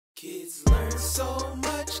Kids learn so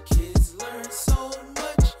much, kids learn so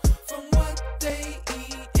much from what they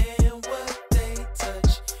eat and what they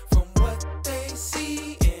touch, from what they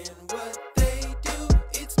see and what they do.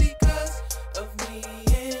 It's because of me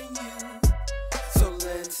and you. So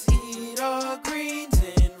let's eat our greens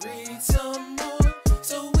and read some more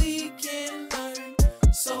so we can learn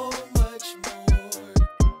so much more.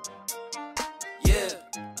 Yeah,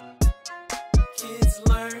 kids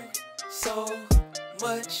learn so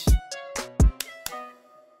much.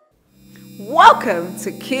 Welcome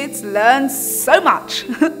to Kids Learn So Much.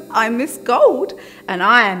 I'm Miss Gold and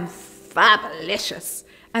I am fabulicious.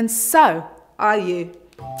 And so are you.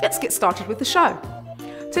 Let's get started with the show.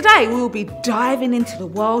 Today we will be diving into the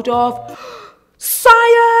world of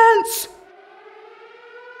science.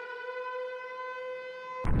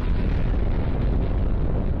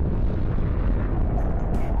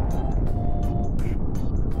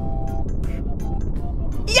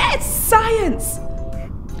 Yes, science!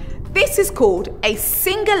 This is called a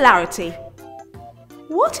singularity.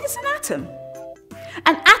 What is an atom?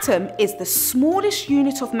 An atom is the smallest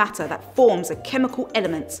unit of matter that forms a chemical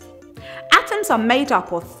element. Atoms are made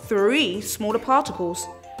up of three smaller particles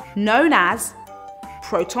known as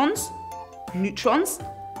protons, neutrons,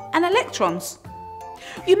 and electrons.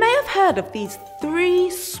 You may have heard of these three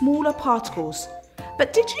smaller particles,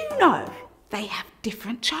 but did you know they have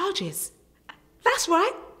different charges? That's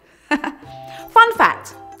right. Fun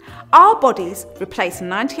fact, our bodies replace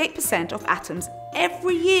 98% of atoms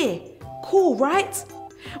every year. Cool, right?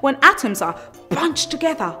 When atoms are bunched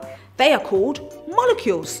together, they are called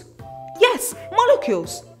molecules. Yes,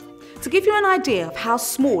 molecules. To give you an idea of how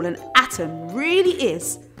small an atom really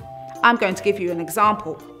is, I'm going to give you an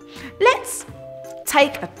example. Let's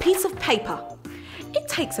take a piece of paper. It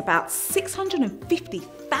takes about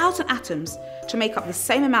 650,000 atoms to make up the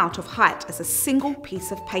same amount of height as a single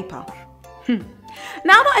piece of paper.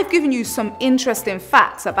 Now that I've given you some interesting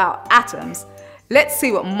facts about atoms, let's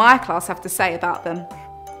see what my class have to say about them.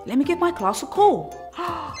 Let me give my class a call.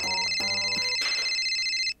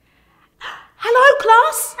 Hello,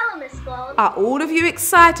 class. Hello, Miss Gold. Are all of you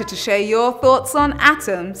excited to share your thoughts on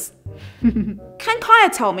atoms? Can Kaya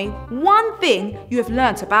tell me one thing you have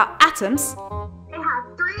learnt about atoms? They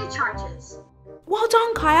have three charges. Well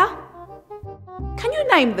done, Kaya. Can you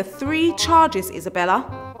name the three charges,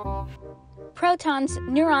 Isabella? Protons,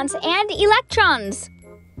 neurons, and electrons.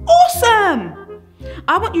 Awesome!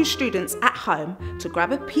 I want you students at home to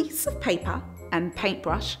grab a piece of paper and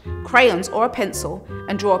paintbrush, crayons or a pencil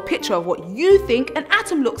and draw a picture of what you think an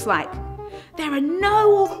atom looks like. There are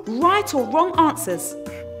no right or wrong answers.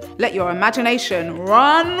 Let your imagination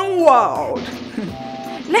run wild.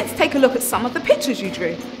 Let's take a look at some of the pictures you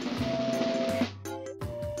drew.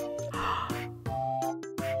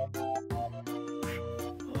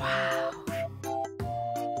 Wow.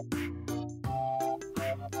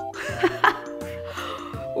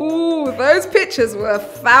 Ooh, those pictures were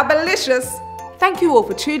fabulicious. Thank you all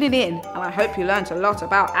for tuning in and I hope you learned a lot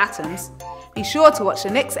about atoms. Be sure to watch the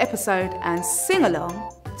next episode and sing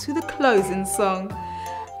along to the closing song.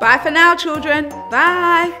 Bye for now, children.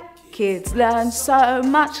 Bye. Kids learn so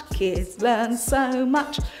much. Kids learn so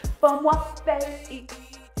much from what they eat.